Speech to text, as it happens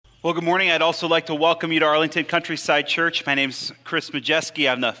Well, good morning. I'd also like to welcome you to Arlington Countryside Church. My name's Chris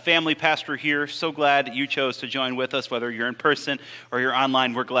Majeski. I'm the family pastor here. So glad that you chose to join with us, whether you're in person or you're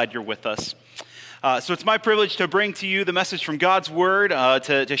online. We're glad you're with us. So it's my privilege to bring to you the message from God's Word,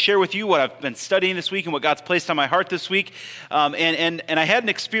 to share with you what I've been studying this week and what God's placed on my heart this week. And I had an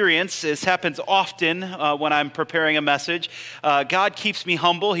experience. This happens often when I'm preparing a message. God keeps me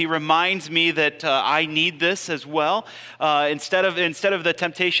humble. He reminds me that I need this as well. Instead of the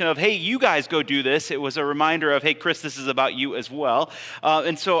temptation of, hey, you guys go do this, it was a reminder of, hey, Chris, this is about you as well.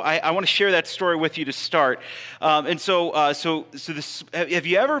 And so I want to share that story with you to start. So have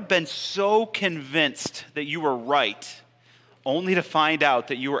you ever been so convinced that you were right, only to find out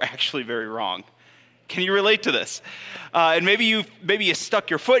that you were actually very wrong? Can you relate to this? And maybe you stuck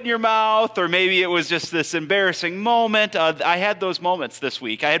your foot in your mouth, or maybe it was just this embarrassing moment. I had those moments this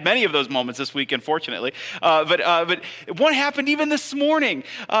week. I had many of those moments this week, unfortunately. But one happened even this morning.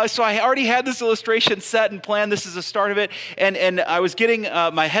 So I already had this illustration set and planned. This is the start of it. And I was getting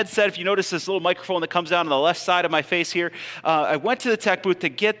my headset. If you notice this little microphone that comes down on the left side of my face here, I went to the tech booth to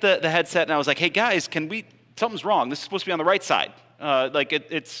get the headset, and I was like, hey, guys, something's wrong. This is supposed to be on the right side.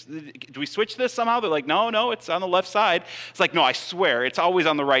 Do we switch this somehow? They're like, no, it's on the left side. It's like, no, I swear, it's always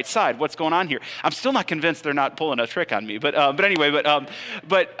on the right side. What's going on here? I'm still not convinced they're not pulling a trick on me. But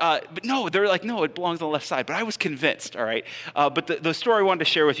no, they're like, no, it belongs on the left side. But I was convinced, all right? But the story I wanted to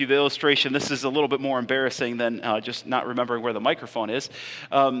share with you, the illustration, this is a little bit more embarrassing than just not remembering where the microphone is.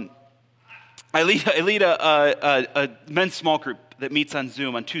 I lead a men's small group that meets on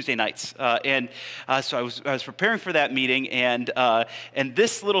Zoom on Tuesday nights, so I was preparing for that meeting, and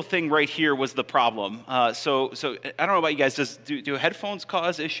this little thing right here was the problem. So I don't know about you guys. Do headphones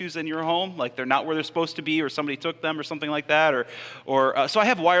cause issues in your home? Like they're not where they're supposed to be, or somebody took them, or something like that, or so I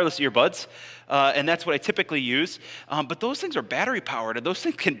have wireless earbuds. And that's what I typically use. But those things are battery powered, and those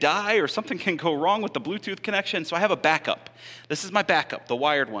things can die, or something can go wrong with the Bluetooth connection. So I have a backup. This is my backup, the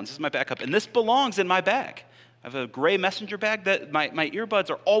wired ones. This is my backup. And this belongs in my bag. I have a gray messenger bag that my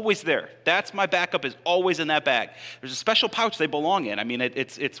earbuds are always there. That's my backup, is always in that bag. There's a special pouch they belong in. I mean,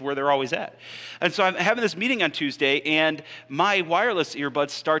 it's where they're always at. And so I'm having this meeting on Tuesday, and my wireless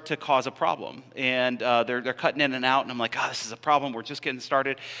earbuds start to cause a problem. And they're cutting in and out, and I'm like, this is a problem. We're just getting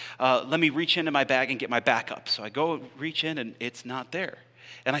started. Let me reach into my bag and get my backup. So I go reach in, and it's not there.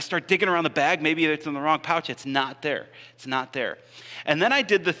 And I start digging around the bag. Maybe it's in the wrong pouch. It's not there. It's not there. And then I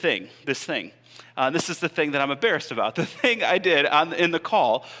did this thing. This is the thing that I'm embarrassed about. The thing I did in the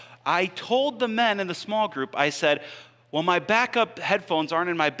call, I told the men in the small group, I said, well, my backup headphones aren't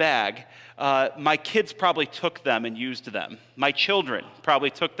in my bag. My kids probably took them and used them. My children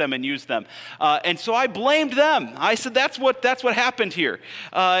probably took them and used them. And so I blamed them. I said, that's what happened here.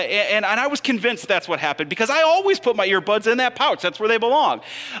 And I was convinced that's what happened, because I always put my earbuds in that pouch. That's where they belong.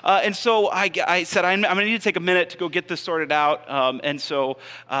 And so I said, I'm going to need to take a minute to go get this sorted out. So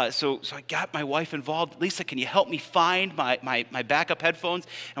I got my wife involved. Lisa, can you help me find my backup headphones?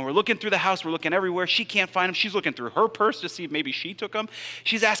 And we're looking through the house. We're looking everywhere. She can't find them. She's looking through her purse to see if maybe she took them.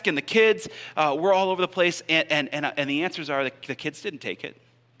 She's asking the kids. We're all over the place, and the answers are the kids didn't take it.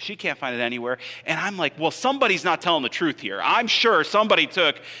 She can't find it anywhere. And I'm like, well, somebody's not telling the truth here. I'm sure somebody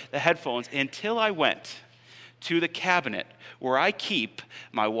took the headphones, until I went to the cabinet where I keep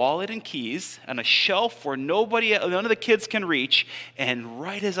my wallet and keys, on a shelf where none of the kids can reach. And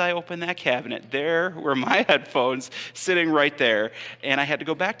right as I opened that cabinet, there were my headphones sitting right there. And I had to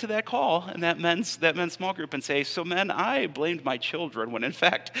go back to that call and that men's small group and say, so men, I blamed my children, when in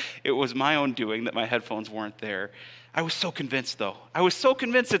fact it was my own doing that my headphones weren't there. I was so convinced, though. I was so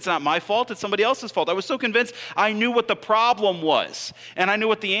convinced it's not my fault, it's somebody else's fault. I was so convinced I knew what the problem was, and I knew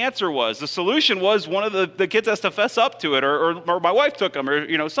what the answer was. The solution was one of the kids has to fess up to it, or my wife took them,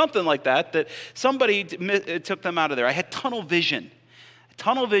 or something like that somebody took them out of there. I had tunnel vision.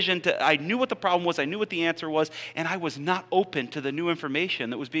 I knew what the problem was, I knew what the answer was, and I was not open to the new information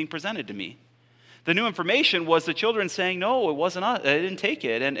that was being presented to me. The new information was the children saying, no, it wasn't us. I didn't take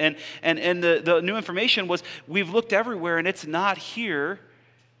it. And the new information was, we've looked everywhere and it's not here.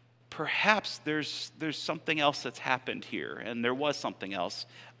 Perhaps there's something else that's happened here. And there was something else.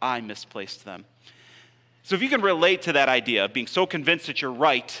 I misplaced them. So if you can relate to that idea of being so convinced that you're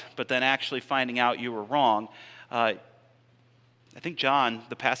right, but then actually finding out you were wrong, I think John,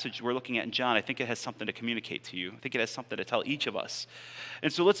 the passage we're looking at in John, I think it has something to communicate to you. I think it has something to tell each of us.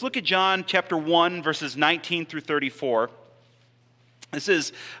 And so let's look at John chapter 1, verses 19 through 34. This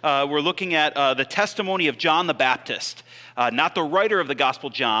is, we're looking at the testimony of John the Baptist, not the writer of the Gospel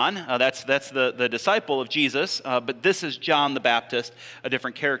John, that's the disciple of Jesus, but this is John the Baptist, a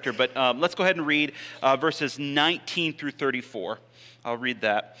different character. But let's go ahead and read verses 19 through 34. I'll read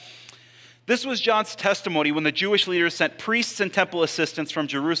that. This was John's testimony when the Jewish leaders sent priests and temple assistants from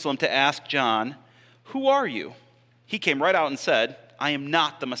Jerusalem to ask John, "Who are you?" He came right out and said, "I am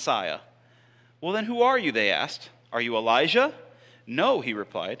not the Messiah." "Well, then who are you?" they asked. "Are you Elijah?" "No," he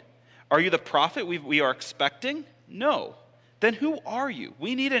replied. "Are you the prophet we are expecting?" "No." "Then who are you?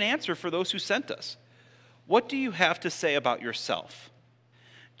 We need an answer for those who sent us. What do you have to say about yourself?"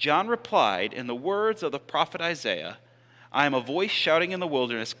 John replied in the words of the prophet Isaiah, "I am a voice shouting in the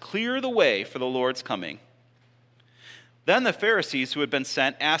wilderness, 'Clear the way for the Lord's coming.'" Then the Pharisees who had been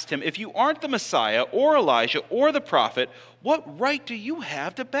sent asked him, "If you aren't the Messiah or Elijah or the prophet, what right do you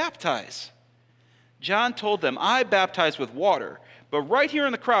have to baptize?" John told them, "I baptize with water, but right here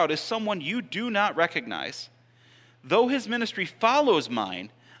in the crowd is someone you do not recognize. Though his ministry follows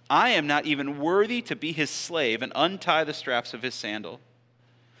mine, I am not even worthy to be his slave and untie the straps of his sandal."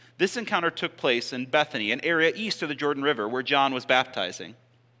 This encounter took place in Bethany, an area east of the Jordan River, where John was baptizing.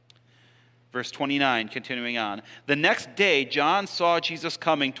 Verse 29, continuing on. The next day, John saw Jesus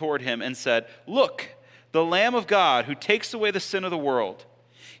coming toward him and said, "Look, the Lamb of God who takes away the sin of the world.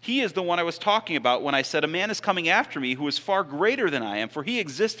 He is the one I was talking about when I said, 'A man is coming after me who is far greater than I am, for he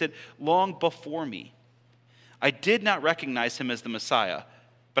existed long before me.' I did not recognize him as the Messiah,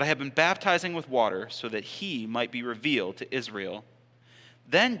 but I have been baptizing with water so that he might be revealed to Israel."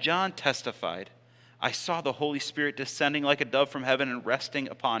 Then John testified, "I saw the Holy Spirit descending like a dove from heaven and resting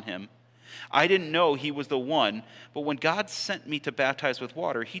upon him. I didn't know he was the one, but when God sent me to baptize with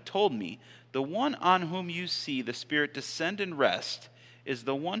water, he told me, 'The one on whom you see the Spirit descend and rest is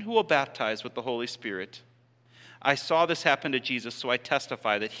the one who will baptize with the Holy Spirit.' I saw this happen to Jesus, so I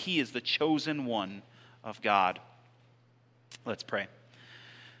testify that he is the chosen one of God." Let's pray.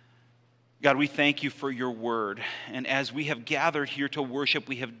 God, we thank you for your word. And as we have gathered here to worship,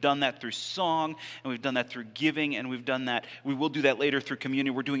 we have done that through song, and we've done that through giving, and we will do that later through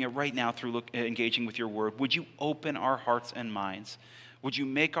communion. We're doing it right now through engaging with your word. Would you open our hearts and minds? Would you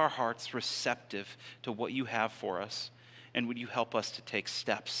make our hearts receptive to what you have for us? And would you help us to take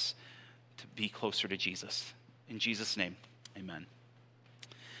steps to be closer to Jesus? In Jesus' name, amen.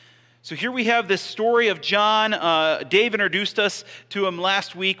 So here we have this story of John. Dave introduced us to him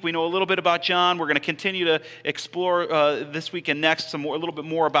last week. We know a little bit about John. We're going to continue to explore this week and next a little bit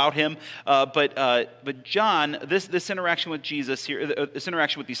more about him. But John, this interaction with Jesus here, this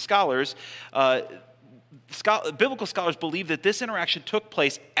interaction with these scholars, biblical scholars believe that this interaction took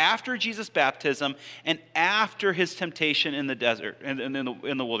place after Jesus' baptism and after his temptation in the desert, in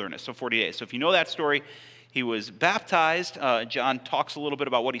the wilderness, so 40 days. So if you know that story, he was baptized. John talks a little bit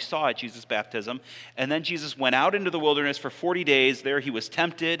about what he saw at Jesus' baptism. And then Jesus went out into the wilderness for 40 days. There he was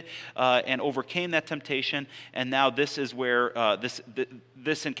tempted and overcame that temptation. And now this is where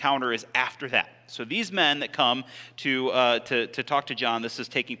this encounter is after that. So these men that come to talk to John, this is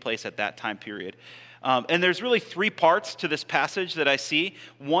taking place at that time period. And there's really three parts to this passage that I see.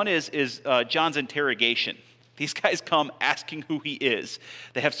 One is John's interrogation. These guys come asking who he is.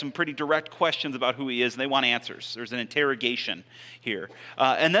 They have some pretty direct questions about who he is, and they want answers. There's an interrogation here.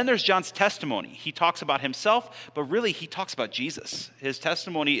 And then there's John's testimony. He talks about himself, but really he talks about Jesus. His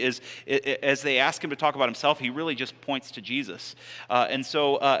testimony is, as they ask him to talk about himself, he really just points to Jesus. And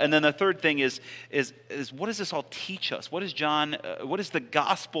then the third thing is what does this all teach us? What is the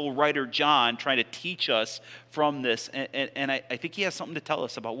gospel writer John trying to teach us from this? And I think he has something to tell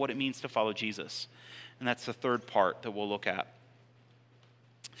us about what it means to follow Jesus. And that's the third part that we'll look at.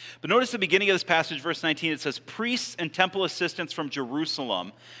 But notice the beginning of this passage, verse 19, it says, priests and temple assistants from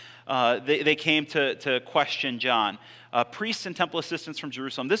Jerusalem. They came to question John. Priests and temple assistants from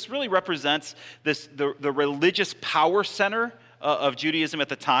Jerusalem. This really represents the religious power center of Judaism at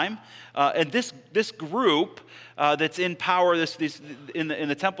the time. And this group that's in power, in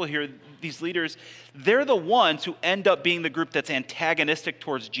the temple here, these leaders, they're the ones who end up being the group that's antagonistic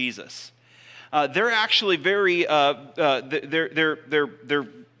towards Jesus. They're actually very, they're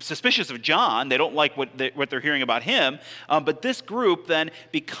suspicious of John. They don't like what they're hearing about him. But this group then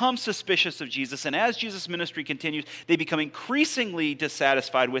becomes suspicious of Jesus. And as Jesus' ministry continues, they become increasingly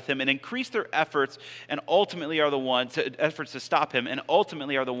dissatisfied with him and increase their efforts and ultimately are the ones, efforts to stop him, and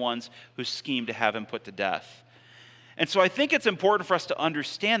ultimately are the ones who scheme to have him put to death. And so I think it's important for us to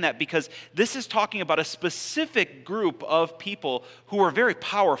understand that because this is talking about a specific group of people who are very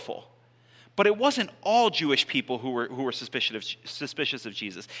powerful. But it wasn't all Jewish people who were suspicious of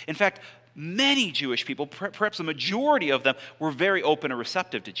Jesus. In fact, many Jewish people, perhaps the majority of them, were very open and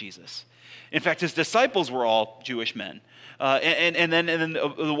receptive to Jesus. In fact, his disciples were all Jewish men. And then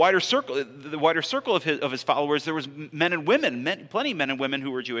the wider circle of his followers, there was men and women, plenty of men and women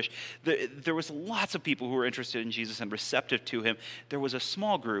who were Jewish. There was lots of people who were interested in Jesus and receptive to him. There was a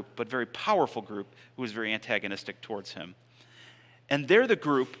small group, but very powerful group, who was very antagonistic towards him. And they're the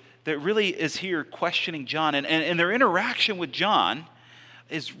group that really is here questioning John. And their interaction with John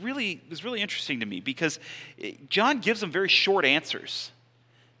is really interesting to me, because John gives them very short answers.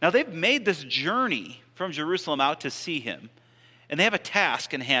 Now, they've made this journey from Jerusalem out to see him, and they have a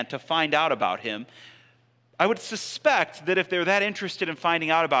task in hand to find out about him. I would suspect that if they're that interested in finding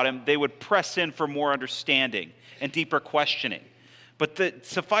out about him, they would press in for more understanding and deeper questioning. But it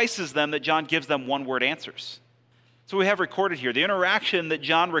suffices them that John gives them one-word answers. So we have recorded here, the interaction that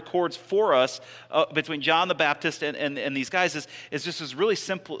John records for us between John the Baptist and these guys is just this really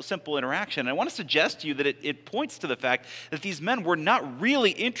simple interaction. And I want to suggest to you that it points to the fact that these men were not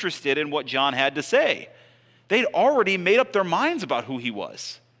really interested in what John had to say. They'd already made up their minds about who he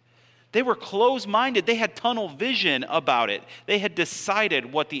was. They were closed-minded. They had tunnel vision about it. They had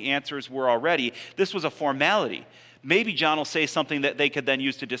decided what the answers were already. This was a formality. Maybe John will say something that they could then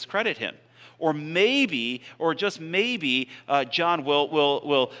use to discredit him. Or maybe, or just maybe, John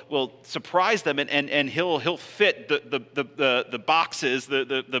will surprise them and he'll fit the boxes,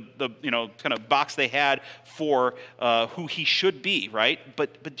 the kind of box they had for who he should be, right?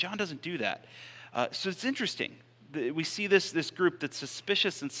 But John doesn't do that. So it's interesting. We see this group that's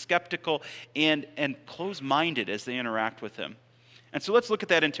suspicious and skeptical and closed-minded as they interact with him. And so let's look at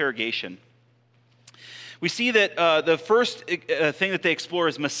that interrogation. We see that the first thing that they explore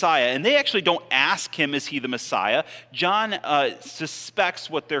is Messiah, and they actually don't ask him, is he the Messiah? John suspects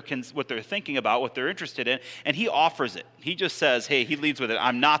what they're thinking about, what they're interested in, and he offers it. He just says, hey, he leads with it,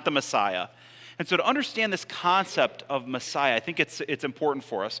 I'm not the Messiah. And so to understand this concept of Messiah, I think it's important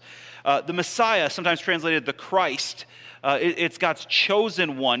for us. The Messiah, sometimes translated the Christ, it's God's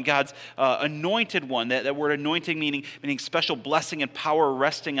chosen one, God's anointed one. That word anointing meaning special blessing and power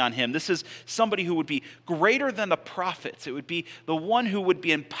resting on him. This is somebody who would be greater than the prophets. It would be the one who would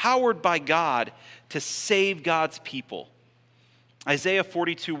be empowered by God to save God's people. Isaiah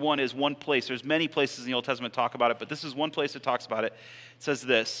 42:1 is one place. There's many places in the Old Testament talk about it, but this is one place that talks about it. It says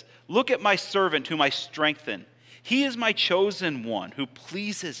this, look at my servant whom I strengthen. He is my chosen one who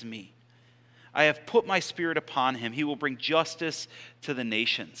pleases me. I have put my spirit upon him. He will bring justice to the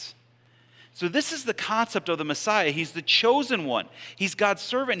nations. So this is the concept of the Messiah. He's the chosen one. He's God's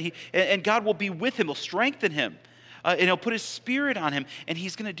servant, and God will be with him. He'll strengthen him, and he'll put his spirit on him, and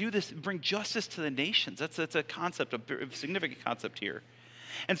he's going to do this, bring justice to the nations. That's a concept, a significant concept here.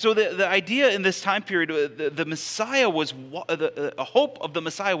 And so the idea in this time period, the Messiah was, a hope of the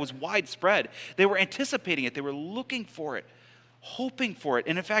Messiah was widespread. They were anticipating it. They were looking for it, hoping for it.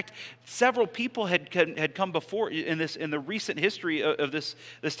 And in fact, several people had come before in the recent history of this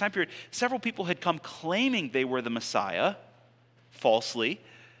time period. Several people had come claiming they were the Messiah falsely.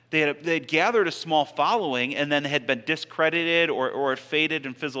 They had gathered a small following and then had been discredited or it faded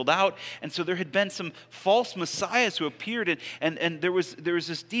and fizzled out. And so there had been some false messiahs who appeared, and there was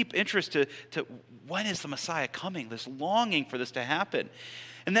this deep interest to when is the Messiah coming? This longing for this to happen.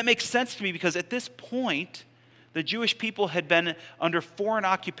 And that makes sense to me because at this point, the Jewish people had been under foreign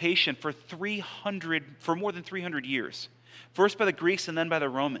occupation for more than 300 years. First by the Greeks and then by the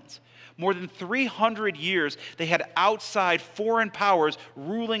Romans. More than 300 years, they had outside foreign powers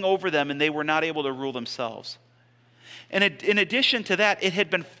ruling over them, and they were not able to rule themselves. And in addition to that, it had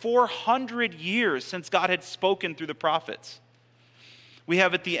been 400 years since God had spoken through the prophets. We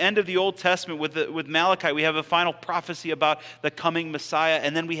have at the end of the Old Testament with Malachi, we have a final prophecy about the coming Messiah,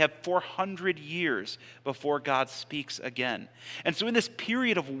 and then we have 400 years before God speaks again. And so in this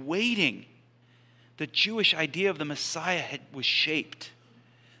period of waiting, the Jewish idea of the Messiah was shaped.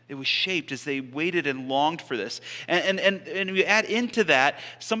 It was shaped as they waited and longed for this. And we add into that,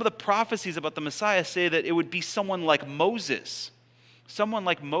 some of the prophecies about the Messiah say that it would be someone like Moses. Someone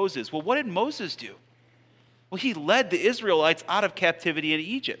like Moses. Well, what did Moses do? Well, he led the Israelites out of captivity in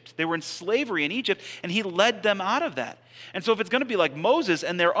Egypt. They were in slavery in Egypt, and he led them out of that. And so if it's going to be like Moses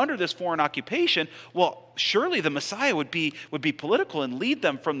and they're under this foreign occupation, well, surely the Messiah would be political and lead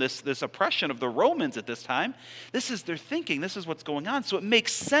them from this oppression of the Romans at this time. This is their thinking. This is what's going on. So it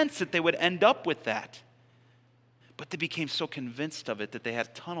makes sense that they would end up with that. But they became so convinced of it that they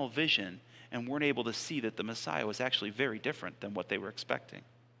had tunnel vision and weren't able to see that the Messiah was actually very different than what they were expecting.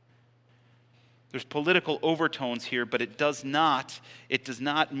 There's political overtones here, but it does not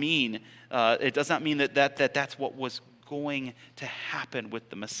mean that that's what was going to happen with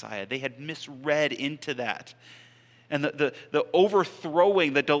the Messiah. They had misread into that. And the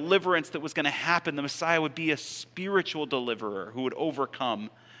overthrowing, the deliverance that was going to happen, the Messiah would be a spiritual deliverer who would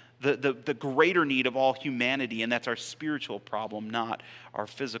overcome the greater need of all humanity, and that's our spiritual problem, not our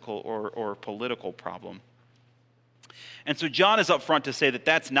physical or political problem. And so John is up front to say that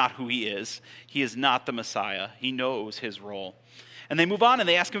that's not who he is. He is not the Messiah. He knows his role. And they move on and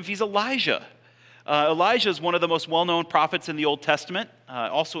they ask him if he's Elijah. Elijah is one of the most well-known prophets in the Old Testament.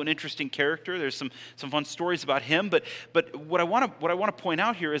 Also an interesting character. There's some fun stories about him. But what I want to point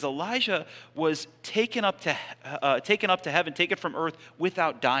out here is Elijah was taken up to heaven, taken from earth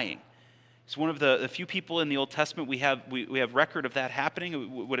without dying. He's one of the few people in the Old Testament we have record of that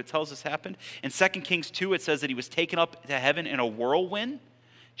happening. What it tells us happened in 2 Kings 2. It says that he was taken up to heaven in a whirlwind.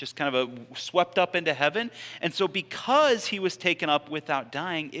 Just kind of swept up into heaven. And so because he was taken up without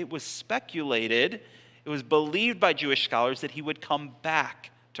dying, it was speculated, it was believed by Jewish scholars that he would come back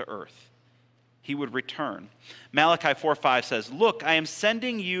to earth. He would return. Malachi 4:5 says, "Look, I am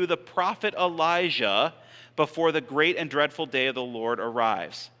sending you the prophet Elijah before the great and dreadful day of the Lord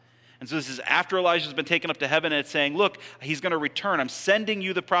arrives." And so this is after Elijah's been taken up to heaven, and it's saying, look, he's going to return. I'm sending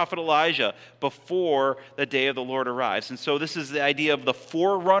you the prophet Elijah before the day of the Lord arrives. And so this is the idea of the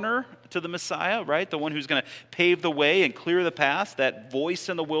forerunner to the Messiah, right? The one who's going to pave the way and clear the path, that voice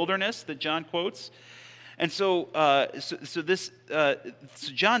in the wilderness that John quotes. And so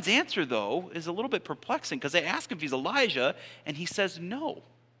John's answer, though, is a little bit perplexing because they ask him if he's Elijah, and he says no.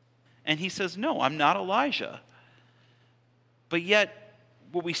 And he says, no, I'm not Elijah. But yet,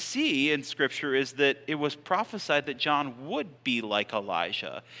 what we see in Scripture is that it was prophesied that John would be like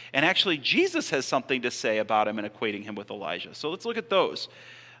Elijah. And actually, Jesus has something to say about him and equating him with Elijah. So let's look at those.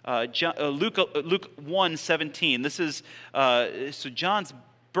 Luke 1:17. This is so John's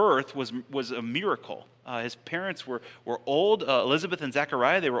birth was a miracle. His parents were old. Elizabeth and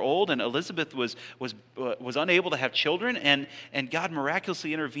Zechariah, they were old, and Elizabeth was unable to have children, and God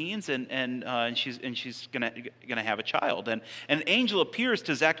miraculously intervenes, and she's gonna have a child. And an angel appears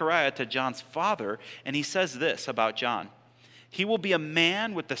to Zechariah, to John's father, and he says this about John: "He will be a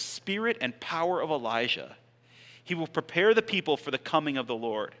man with the spirit and power of Elijah. He will prepare the people for the coming of the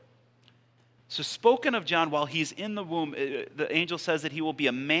Lord." So spoken of John while he's in the womb, the angel says that he will be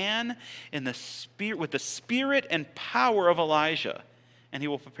a man in the spirit, with the spirit and power of Elijah, and he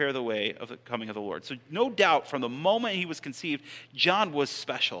will prepare the way of the coming of the Lord. So no doubt from the moment he was conceived, John was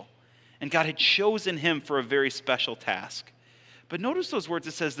special, and God had chosen him for a very special task. But notice those words.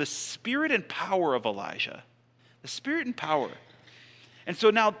 It says the spirit and power of Elijah. The spirit and power. And so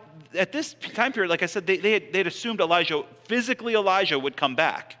now, at this time period, like I said, they'd assumed physically Elijah would come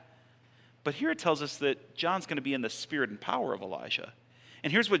back. But here it tells us that John's going to be in the spirit and power of Elijah.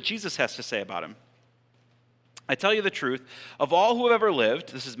 And here's what Jesus has to say about him. "I tell you the truth, of all who have ever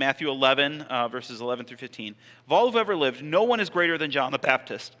lived," this is Matthew 11, verses 11 through 15, "of all who have ever lived, no one is greater than John the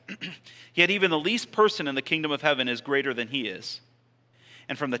Baptist. Yet even the least person in the kingdom of heaven is greater than he is.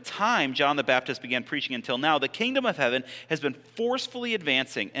 And from the time John the Baptist began preaching until now, the kingdom of heaven has been forcefully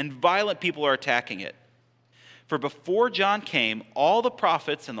advancing, and violent people are attacking it. For before John came, all the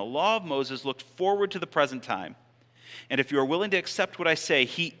prophets and the law of Moses looked forward to the present time. And if you are willing to accept what I say,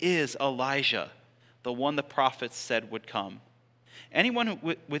 he is Elijah, the one the prophets said would come. Anyone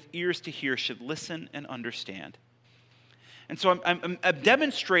with ears to hear should listen and understand." And so I'm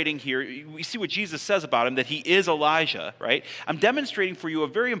demonstrating here, we see what Jesus says about him, that he is Elijah, right? I'm demonstrating for you a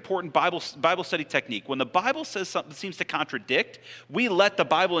very important Bible study technique. When the Bible says something that seems to contradict, we let the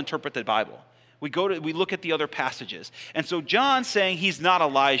Bible interpret the Bible. We look at the other passages. And so John's saying he's not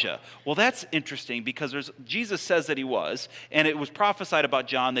Elijah. Well, that's interesting because Jesus says that he was, and it was prophesied about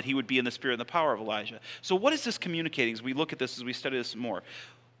John that he would be in the spirit and the power of Elijah. So what is this communicating as we look at this, as we study this more?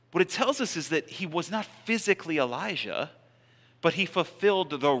 What it tells us is that he was not physically Elijah, but he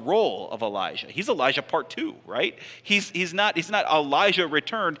fulfilled the role of Elijah. He's Elijah part 2, right? He's not Elijah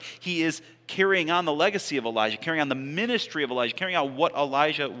returned. He is carrying on the legacy of Elijah, carrying on the ministry of Elijah, carrying out what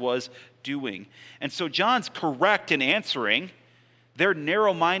Elijah was doing. And so John's correct in answering their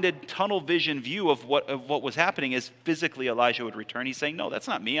narrow-minded, tunnel vision view of what was happening is physically Elijah would return. He's saying, no, that's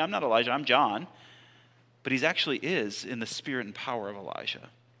not me. I'm not Elijah. I'm John. But he actually is in the spirit and power of Elijah.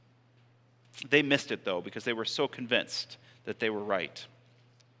 They missed it, though, because they were so convinced that they were right.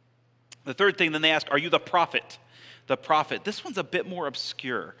 The third thing, then they ask, are you the prophet? The prophet. This one's a bit more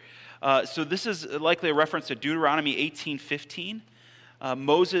obscure. So this is likely a reference to Deuteronomy 18:15.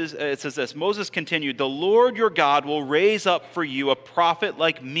 It says this: Moses continued, "The Lord your God will raise up for you a prophet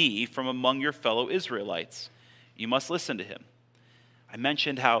like me from among your fellow Israelites. You must listen to him. I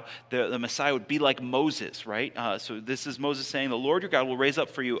mentioned how the Messiah would be like Moses, right? So this is Moses saying, the Lord your God will raise up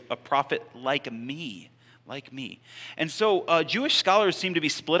for you a prophet like me. Like me. And so Jewish scholars seem to be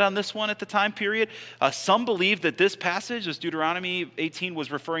split on this one at the time period. Some believe that this passage, this Deuteronomy 18,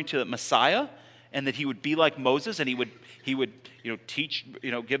 was referring to the Messiah, and that he would be like Moses, and he would teach,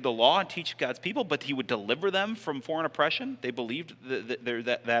 give the law and teach God's people, but he would deliver them from foreign oppression. They believed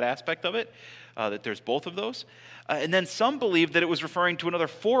that aspect of it, that there's both of those. And then some believe that it was referring to another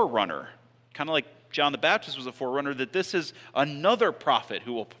forerunner, kind of like John the Baptist was a forerunner, that this is another prophet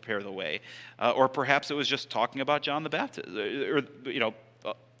who will prepare the way. Or perhaps it was just talking about John the Baptist, or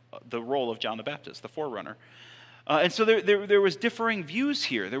the role of John the Baptist, the forerunner. And so there was differing views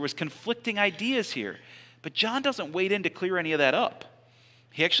here. There was conflicting ideas here. But John doesn't wade in to clear any of that up.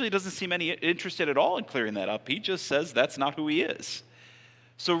 He actually doesn't seem any interested at all in clearing that up. He just says that's not who he is.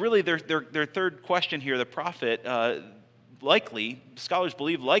 So really, their third question here, the prophet, likely, scholars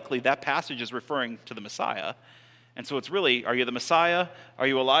believe likely that passage is referring to the Messiah. And so it's really, are you the Messiah? Are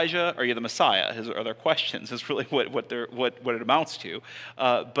you Elijah? Are you the Messiah? Are their questions is really what it amounts to.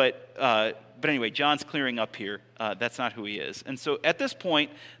 But anyway, John's clearing up here. That's not who he is. And so at this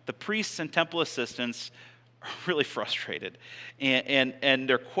point, the priests and temple assistants are really frustrated. And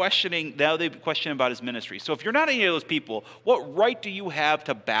they're questioning, now they question about his ministry. So if you're not any of those people, what right do you have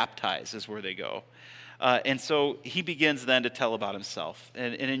to baptize is where they go. And so he begins then to tell about himself.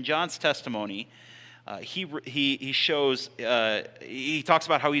 And in John's testimony, he shows, he talks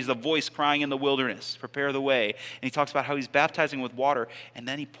about how he's the voice crying in the wilderness, prepare the way. And he talks about how he's baptizing with water, and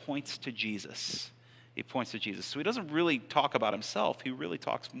then he points to Jesus. He points to Jesus. So he doesn't really talk about himself. He really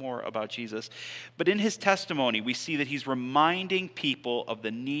talks more about Jesus. But in his testimony, we see that he's reminding people of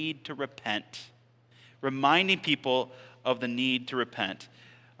the need to repent. Reminding people of the need to repent.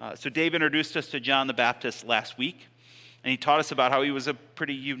 So Dave introduced us to John the Baptist last week. And he taught us about how he was a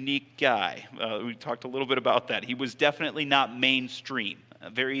pretty unique guy. We talked a little bit about that. He was definitely not mainstream. A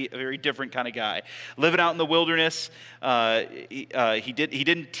very different kind of guy. Living out in the wilderness, he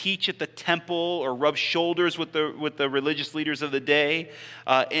didn't teach at the temple or rub shoulders with the religious leaders of the day.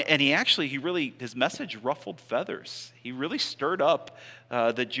 And his message ruffled feathers. He really stirred up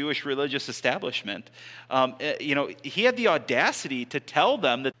the Jewish religious establishment. He had the audacity to tell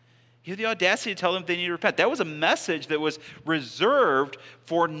them that they need to repent. That was a message that was reserved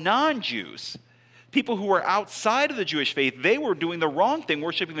for non-Jews. People who were outside of the Jewish faith, they were doing the wrong thing,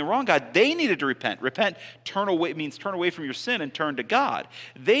 worshiping the wrong God. They needed to repent. Repent, turn away from your sin and turn to God.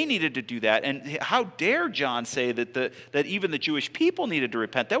 They needed to do that. And how dare John say that even the Jewish people needed to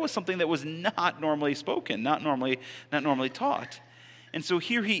repent? That was something that was not normally spoken, not normally taught. And so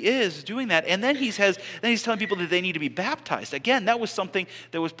here he is doing that, and then he's telling people that they need to be baptized. Again, that was something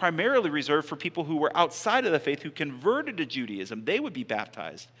that was primarily reserved for people who were outside of the faith, who converted to Judaism. They would be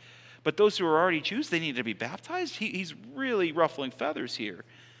baptized. But those who are already Jews, they needed to be baptized? He's really ruffling feathers here.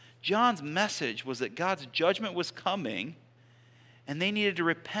 John's message was that God's judgment was coming, and they needed to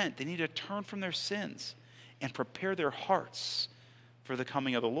repent. They needed to turn from their sins and prepare their hearts for the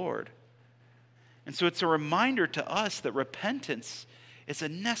coming of the Lord. And so it's a reminder to us that repentance is a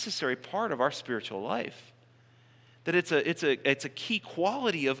necessary part of our spiritual life. That it's a key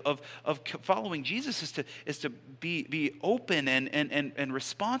quality of following Jesus is to be open and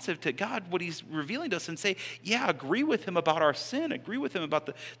responsive to God, what he's revealing to us, and say, yeah, agree with him about our sin, agree with him about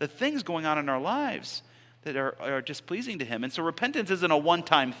the things going on in our lives that are displeasing to him. And so repentance isn't a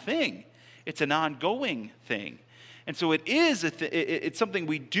one-time thing. It's an ongoing thing. And so it is it's something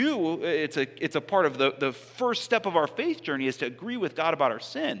we do. It's a part of the first step of our faith journey, is to agree with God about our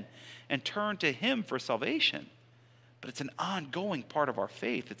sin and turn to him for salvation. But it's an ongoing part of our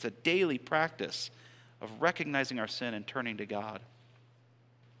faith. It's a daily practice of recognizing our sin and turning to God.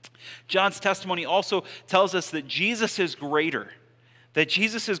 John's testimony also tells us that Jesus is greater. That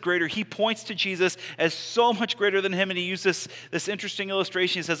Jesus is greater. He points to Jesus as so much greater than him, and he uses this interesting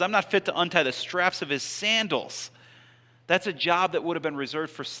illustration. He says, I'm not fit to untie the straps of his sandals. That's a job that would have been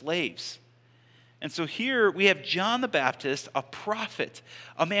reserved for slaves. And so here we have John the Baptist, a prophet,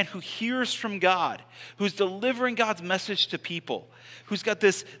 a man who hears from God, who's delivering God's message to people, who's got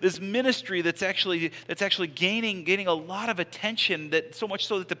this ministry that's actually gaining a lot of attention, that so much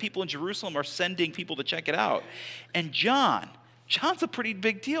so that the people in Jerusalem are sending people to check it out. And John's a pretty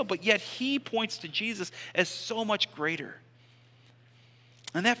big deal, but yet he points to Jesus as so much greater.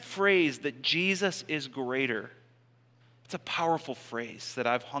 And that phrase, that Jesus is greater, it's a powerful phrase that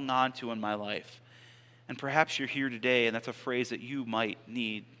I've hung on to in my life. And perhaps you're here today, and that's a phrase that you might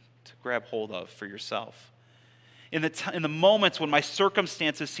need to grab hold of for yourself. In the moments when my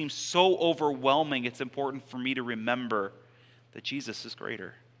circumstances seem so overwhelming, it's important for me to remember that Jesus is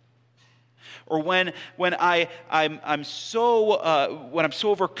greater. Or when I'm so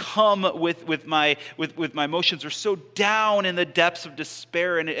overcome with my emotions, or so down in the depths of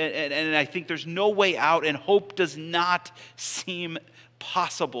despair, and I think there's no way out, and hope does not seem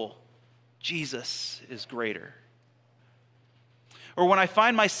possible, Jesus is greater. Or when I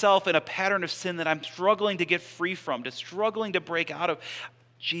find myself in a pattern of sin that I'm struggling to get free from, struggling to break out of,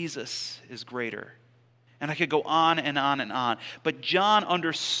 Jesus is greater. And I could go on and on and on. But John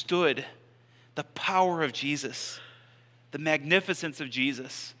understood the power of Jesus, the magnificence of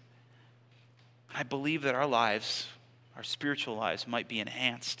Jesus. I believe that our lives, our spiritual lives, might be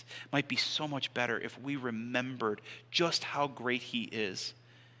enhanced, might be so much better if we remembered just how great he is,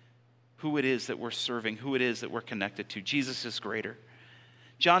 who it is that we're serving, who it is that we're connected to. Jesus is greater.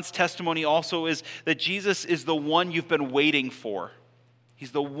 John's testimony also is that Jesus is the one you've been waiting for.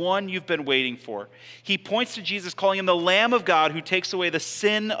 He's the one you've been waiting for. He points to Jesus, calling him the Lamb of God who takes away the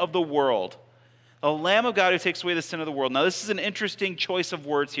sin of the world. The Lamb of God who takes away the sin of the world. Now, this is an interesting choice of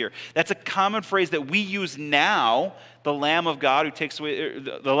words here. That's a common phrase that we use now, the Lamb of God who takes away,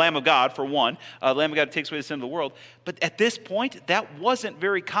 the Lamb of God, for one, the Lamb of God who takes away the sin of the world. But at this point, that wasn't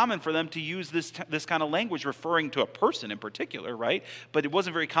very common for them to use this kind of language referring to a person in particular, right? But it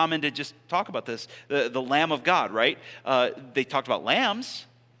wasn't very common to just talk about this, the Lamb of God, right? They talked about lambs,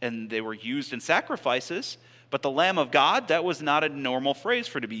 and they were used in sacrifices. But the Lamb of God, that was not a normal phrase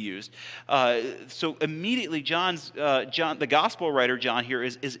for it to be used. So immediately, John, the gospel writer John here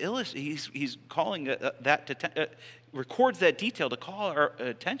he's calling that records that detail to call our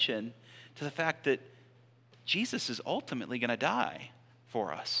attention to the fact that Jesus is ultimately going to die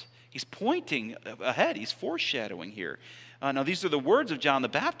for us. He's pointing ahead. He's foreshadowing here. Now, these are the words of John the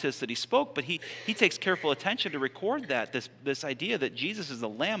Baptist that he spoke, but he takes careful attention to record that this idea that Jesus is the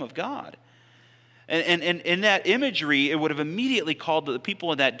Lamb of God. And in that imagery, it would have immediately called the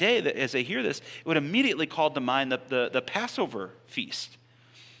people in that day, that as they hear this, it would immediately call to mind the Passover feast.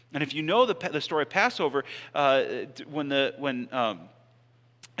 And if you know the story of Passover, when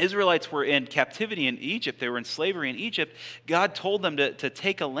Israelites were in captivity in Egypt, they were in slavery in Egypt, God told them to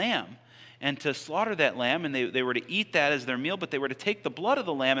take a lamb and to slaughter that lamb, and they were to eat that as their meal, but they were to take the blood of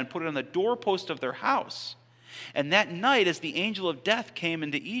the lamb and put it on the doorpost of their house. And that night, as the angel of death came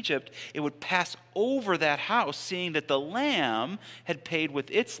into Egypt, it would pass over that house, seeing that the lamb had paid with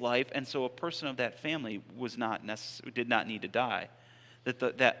its life, and so a person of that family did not need to die,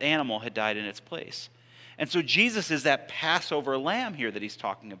 that animal had died in its place. And so Jesus is that Passover lamb here that he's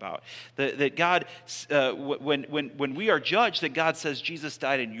talking about. That God, when we are judged, that God says Jesus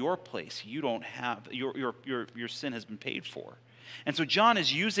died in your place. You don't have your sin has been paid for. And so John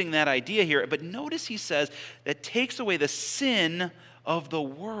is using that idea here, but notice he says that takes away the sin of the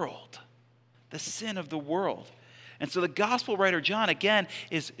world. The sin of the world. And so the gospel writer John, again,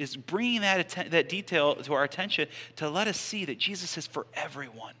 is bringing that detail to our attention to let us see that Jesus is for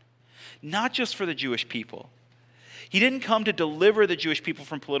everyone, not just for the Jewish people. He didn't come to deliver the Jewish people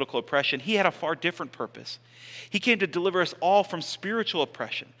from political oppression. He had a far different purpose. He came to deliver us all from spiritual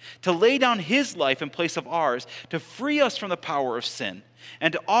oppression, to lay down his life in place of ours, to free us from the power of sin,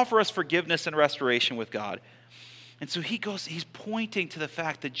 and to offer us forgiveness and restoration with God. And so he's pointing to the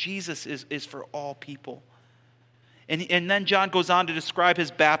fact that Jesus is for all people. And then John goes on to describe his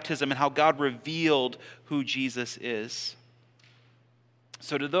baptism and how God revealed who Jesus is.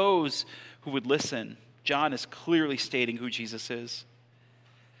 So to those who would listen, John is clearly stating who Jesus is.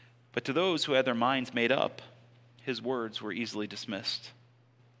 But to those who had their minds made up, his words were easily dismissed.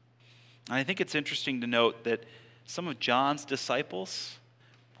 And I think it's interesting to note that some of John's disciples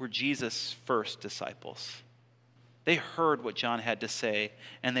were Jesus' first disciples. They heard what John had to say,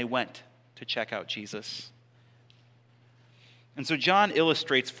 and they went to check out Jesus. And so John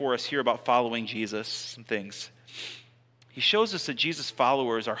illustrates for us here about following Jesus some things. He shows us that Jesus'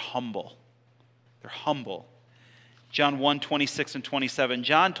 followers are humble. They're humble. John 1:26 and 27.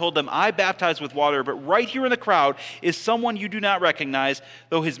 John told them, I baptize with water, but right here in the crowd is someone you do not recognize.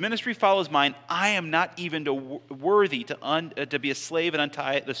 Though his ministry follows mine, I am not even worthy to be a slave and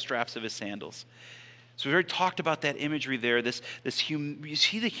untie the straps of his sandals. So we already talked about that imagery there. You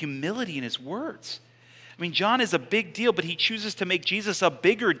see the humility in his words. I mean, John is a big deal, but he chooses to make Jesus a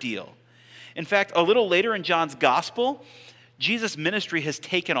bigger deal. In fact, a little later in John's gospel, Jesus' ministry has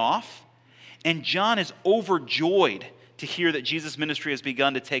taken off. And John is overjoyed to hear that Jesus' ministry has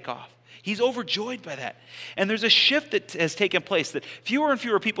begun to take off. He's overjoyed by that. And there's a shift that has taken place, that fewer and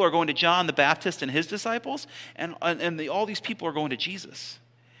fewer people are going to John the Baptist and his disciples, and all these people are going to Jesus.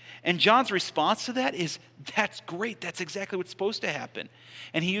 And John's response to that is, that's great. That's exactly what's supposed to happen.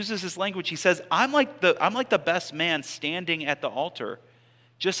 And he uses this language. He says, I'm like the best man standing at the altar,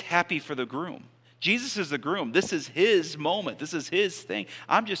 just happy for the groom. Jesus is the groom. This is his moment. This is his thing.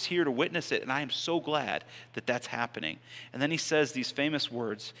 I'm just here to witness it, and I am so glad that that's happening. And then he says these famous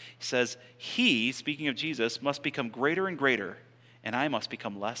words. He says, he, speaking of Jesus, must become greater and greater, and I must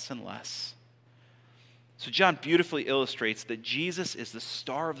become less and less. So John beautifully illustrates that Jesus is the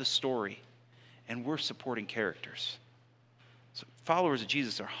star of the story, and we're supporting characters. So followers of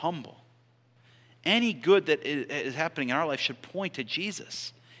Jesus are humble. Any good that is happening in our life should point to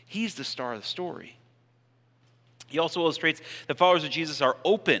Jesus. He's the star of the story. He also illustrates that followers of Jesus are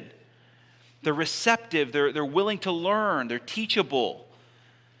open. They're receptive. They're willing to learn. They're teachable.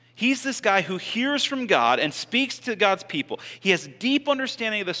 He's this guy who hears from God and speaks to God's people. He has deep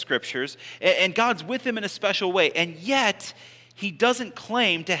understanding of the Scriptures, and God's with him in a special way. And yet, he doesn't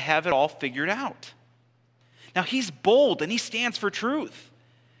claim to have it all figured out. Now, he's bold, and he stands for truth.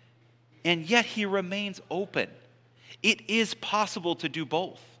 And yet, he remains open. It is possible to do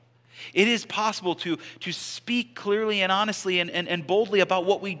both. It is possible to speak clearly and honestly and boldly about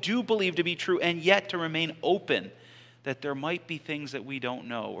what we do believe to be true, and yet to remain open that there might be things that we don't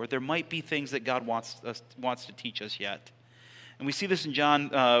know, or there might be things that God wants to teach us yet. And we see this in John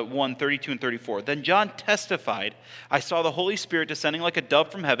 1, 32 and 34. Then John testified, I saw the Holy Spirit descending like a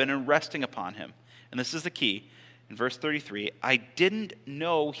dove from heaven and resting upon him. And this is the key. In verse 33, I didn't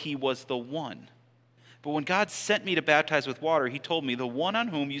know he was the one. But when God sent me to baptize with water, he told me, the one on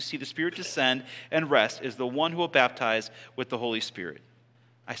whom you see the Spirit descend and rest is the one who will baptize with the Holy Spirit.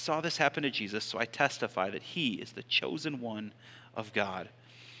 I saw this happen to Jesus, so I testify that he is the chosen one of God.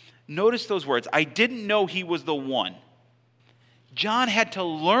 Notice those words. I didn't know he was the one. John had to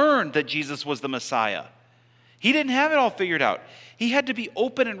learn that Jesus was the Messiah. He didn't have it all figured out. He had to be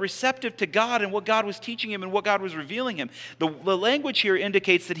open and receptive to God and what God was teaching him and what God was revealing him. The language here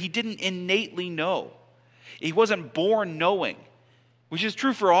indicates that he didn't innately know. He wasn't born knowing, which is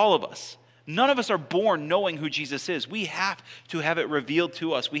true for all of us. None of us are born knowing who Jesus is. We have to have it revealed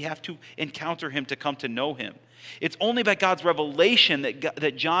to us. We have to encounter him to come to know him. It's only by God's revelation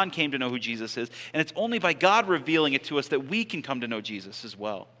that John came to know who Jesus is, and it's only by God revealing it to us that we can come to know Jesus as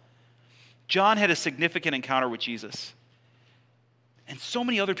well. John had a significant encounter with Jesus, and so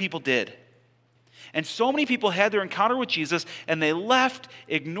many other people did. And so many people had their encounter with Jesus, and they left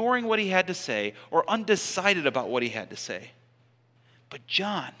ignoring what he had to say or undecided about what he had to say. But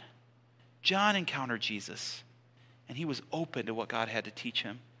John encountered Jesus, and he was open to what God had to teach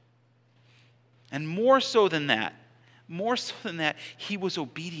him. And more so than that, he was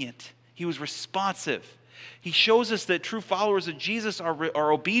obedient. He was responsive. He shows us that true followers of Jesus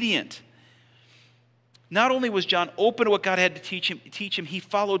are obedient. Not only was John open to what God had to teach him, he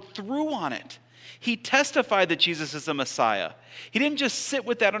followed through on it. He testified that Jesus is the Messiah. He didn't just sit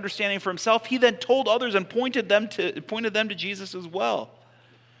with that understanding for himself. He then told others and pointed them to Jesus as well.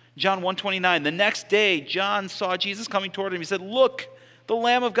 John 1:29, the next day, John saw Jesus coming toward him. He said, look, the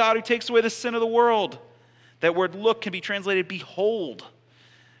Lamb of God who takes away the sin of the world. That word look can be translated behold.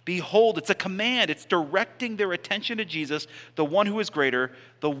 Behold, it's a command. It's directing their attention to Jesus, the one who is greater,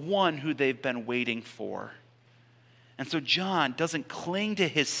 the one who they've been waiting for. And so John doesn't cling to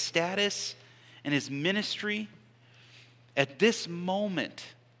his status and his ministry. At this moment,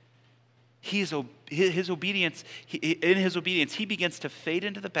 in his obedience, he begins to fade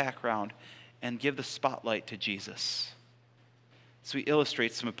into the background and give the spotlight to Jesus. So he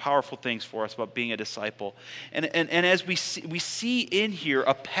illustrates some powerful things for us about being a disciple. And as we see in here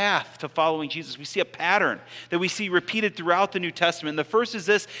a path to following Jesus. We see a pattern that we see repeated throughout the New Testament. The first is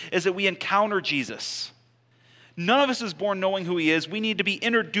that we encounter Jesus. None of us is born knowing who he is. We need to be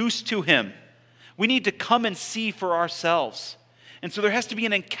introduced to him. We need to come and see for ourselves. And so there has to be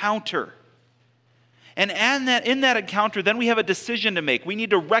an encounter. And in that encounter, then we have a decision to make. We need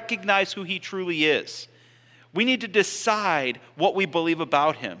to recognize who he truly is. We need to decide what we believe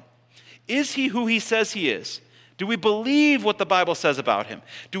about him. Is he who he says he is? Do we believe what the Bible says about him?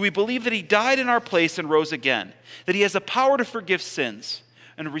 Do we believe that he died in our place and rose again? That he has the power to forgive sins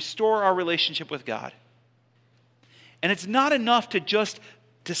and restore our relationship with God? And it's not enough to just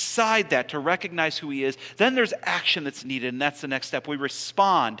decide that, to recognize who he is. Then there's action that's needed, and that's the next step. We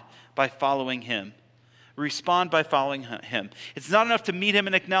respond by following him. Respond by following him. It's not enough to meet him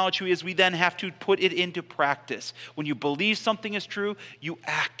and acknowledge who he is. We then have to put it into practice. When you believe something is true, you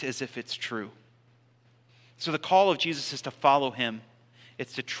act as if it's true. So the call of Jesus is to follow him.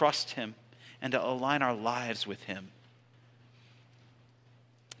 It's to trust him and to align our lives with him.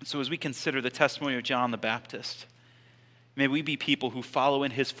 So as we consider the testimony of John the Baptist, May we be people who follow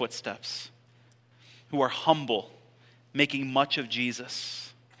in his footsteps, who are humble, making much of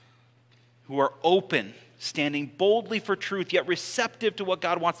Jesus, who are open, standing boldly for truth, yet receptive to what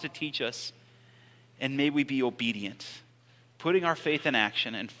God wants to teach us. And may we be obedient, putting our faith in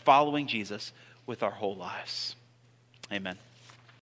action and following Jesus with our whole lives. Amen.